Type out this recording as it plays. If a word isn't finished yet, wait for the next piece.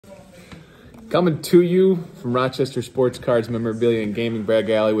Coming to you from Rochester Sports Cards, Memorabilia and Gaming. Brad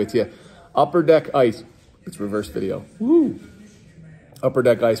Galley with you. Upper Deck Ice. It's reverse video. Woo! Upper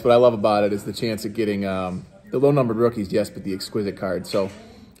Deck Ice. What I love about it is the chance of getting the low-numbered rookies, yes, but the exquisite cards. So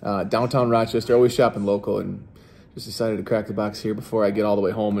downtown Rochester, always shopping local, and just decided to crack the box here before I get all the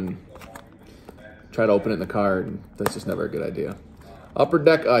way home and try to open it in the car, and that's just never a good idea. Upper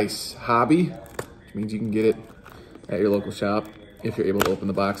Deck Ice. Hobby, which means you can get it at your local shop if you're able to open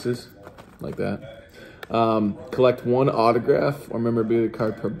the boxes like that. Collect one autograph or memorabilia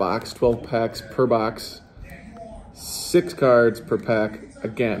card per box, 12 packs per box, 6 cards per pack,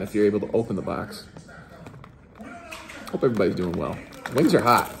 again, if you're able to open the box. Hope everybody's doing well. Wings are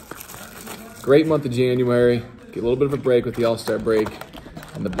hot. Great month of January. Get a little bit of a break with the All-Star break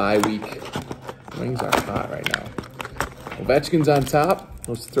and the bye week. Wings are hot right now. Ovechkin's on top.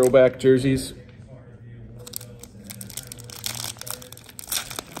 Those throwback jerseys.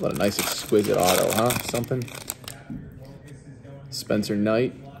 What a nice exquisite auto, huh? Something. Spencer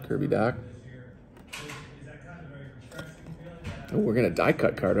Knight, Kirby Doc. Oh, we're getting a die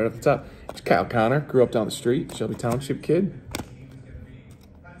cut card right off the top. It's Kyle Connor, grew up down the street, Shelby Township kid.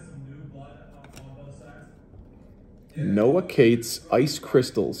 Noah Cates, Ice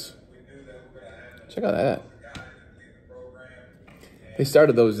Crystals. Check out that. They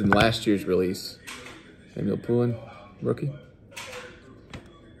started those in last year's release. Samuel Poulin, rookie.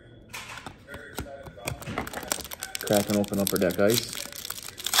 Cracking open Upper Deck Ice.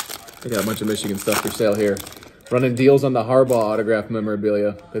 They got a bunch of Michigan stuff for sale here. Running deals on the Harbaugh autograph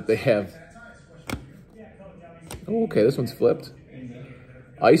memorabilia that they have. Oh, okay, this one's flipped.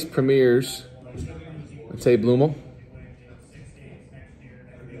 Ice Premiers. Let's say Blumel.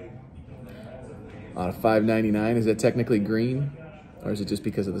 Out of $5.99. Is that technically green? Or is it just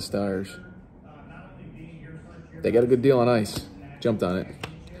because of the stars? They got a good deal on ice. Jumped on it.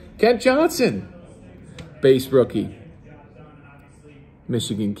 Kent Johnson. Base rookie.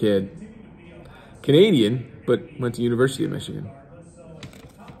 Michigan kid. Canadian, but went to University of Michigan.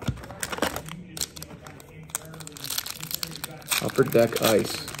 Upper Deck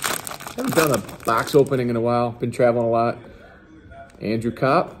Ice. Haven't done a box opening in a while. Been traveling a lot. Andrew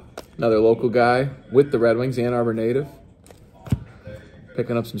Kopp, another local guy with the Red Wings, Ann Arbor native.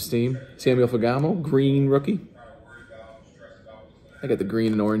 Picking up some steam. Samuel Fagamo, green rookie. I got the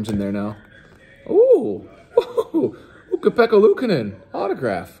green and orange in there now. Ooh, ooh, Ukko-Pekka Luukkonen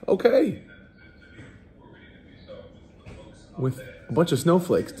autograph. Okay. With a bunch of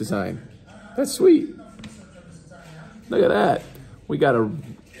snowflakes design. That's sweet. Look at that. We got a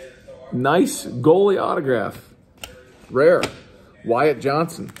nice goalie autograph. Rare. Wyatt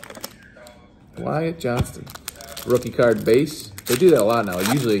Johnston. Wyatt Johnston. Rookie card base. They do that a lot now.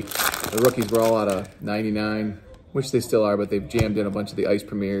 Usually the rookies were all out of 99, which they still are, but they've jammed in a bunch of the Ice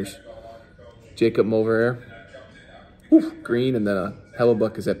Premiers. Jacob Mover. Green, and then a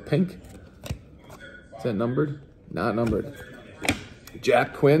Hellebuck. Is that pink? Is that numbered? Not numbered.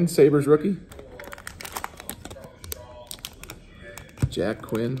 Jack Quinn, Sabres rookie. Jack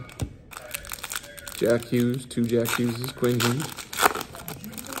Quinn. Jack Hughes, 2 Jack Hugheses, Quinn Hughes.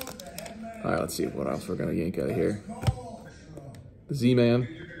 All right, let's see what else we're going to yank out of here. The Z-Man,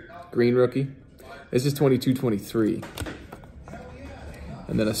 green rookie. This is 22-23.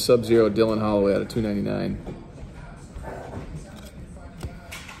 And then a Sub-Zero Dylan Holloway out of $2.99.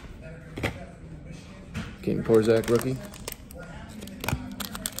 King Porzak rookie.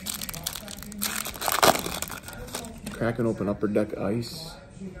 Cracking open Upper Deck Ice.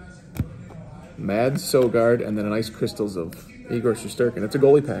 Mad Sogard, and then an Ice Crystals of Igor Shesterkin. It's a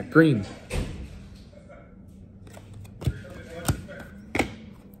goalie pack, green.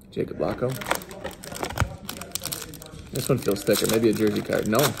 Jacob Lacko. This one feels thicker, maybe a jersey card.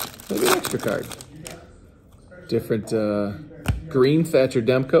 No, maybe an extra card. Different green Thatcher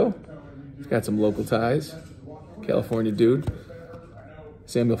Demko. He's got some local ties. California dude.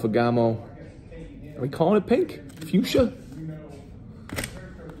 Samuel Fagamo. Are we calling it pink? Fuchsia?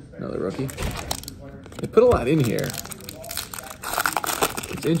 Another rookie. They put a lot in here.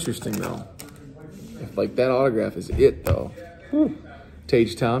 It's interesting though. If like that autograph is it though. Whew.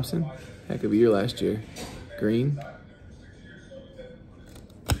 Tage Thompson. Heck of a year last year. Green.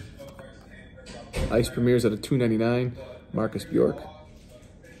 Ice Premiers out of $2.99. Marcus Bjork.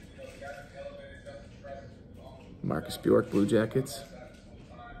 Marcus Bjork, Blue Jackets.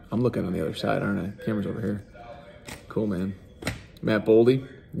 I'm looking on the other side, aren't I? Camera's over here. Cool, man. Matt Boldy,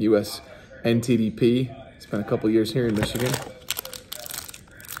 US NTDP. Spent a couple years here in Michigan.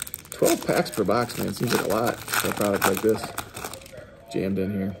 12 packs per box, man. Seems like a lot for a product like this. Jammed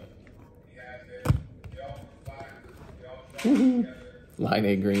in here. Woohoo. Line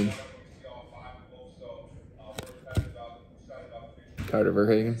A green. Carter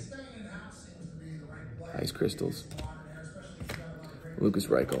Verhagen. Ice Crystals. Lucas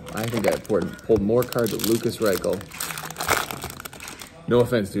Reichel. I think I pulled more cards with Lucas Reichel. No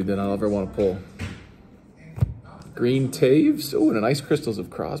offense, dude, that I'll ever want to pull. Green Taves. Oh, and an Ice Crystals of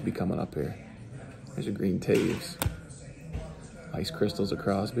Crosby coming up here. There's a Green Taves. Ice Crystals of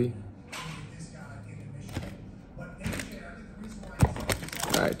Crosby.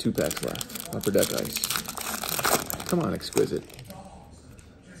 All right, 2 packs left. Upper Deck Ice. Come on, Exquisite.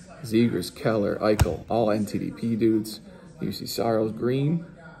 Zegers, Keller, Eichel, all NTDP dudes. UC Saros, Green.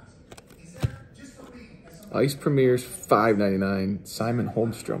 Ice Premiers, $5.99. Simon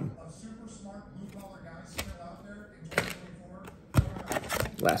Holmstrom.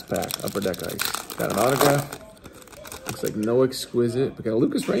 Last pack, Upper Deck Ice. Got an autograph. Looks like no Exquisite, but got a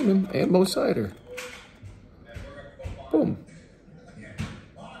Lucas Raymond and Mo Sider. Boom.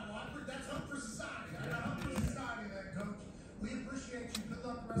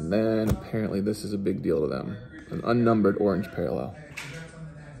 And then apparently this is a big deal to them. An unnumbered orange parallel.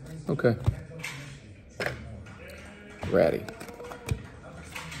 Okay. Ratty.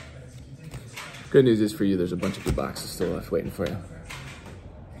 Good news is for you, there's a bunch of good boxes still left waiting for you.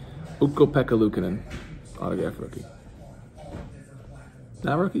 Ukko-Pekka Luukkonen, autograph rookie.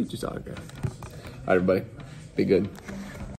 Not rookie, just autograph. All right, everybody, be good.